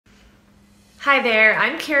Hi there,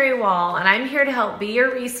 I'm Kari.wahl, and I'm here to help be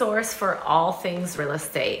your resource for all things real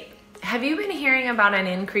estate. Have you been hearing about an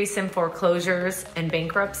increase in foreclosures and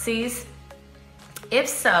bankruptcies? If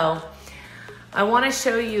so, I want to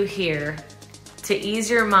show you here to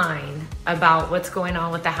ease your mind about what's going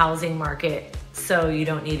on with the housing market so you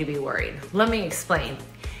don't need to be worried. Let me explain.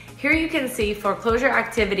 Here you can see foreclosure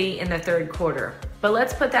activity in the third quarter, but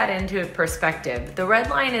let's put that into perspective. The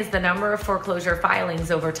red line is the number of foreclosure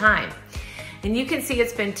filings over time. And you can see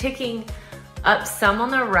it's been ticking up some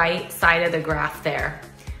on the right side of the graph there.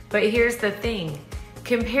 But here's the thing,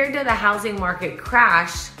 compared to the housing market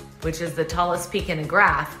crash, which is the tallest peak in the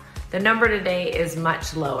graph, the number today is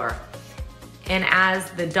much lower. And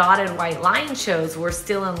as the dotted white line shows, we're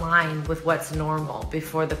still in line with what's normal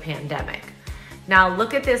before the pandemic. Now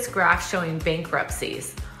look at this graph showing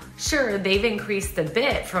bankruptcies. Sure, they've increased a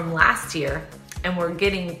bit from last year,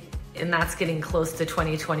 and that's getting close to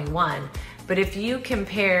 2021. But if you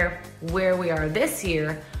compare where we are this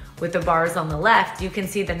year with the bars on the left, you can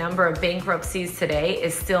see the number of bankruptcies today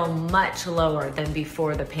is still much lower than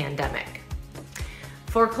before the pandemic.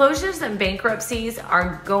 Foreclosures and bankruptcies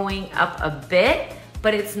are going up a bit,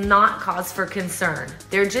 but it's not cause for concern.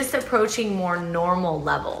 They're just approaching more normal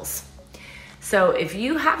levels. So if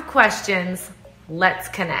you have questions, let's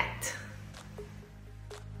connect.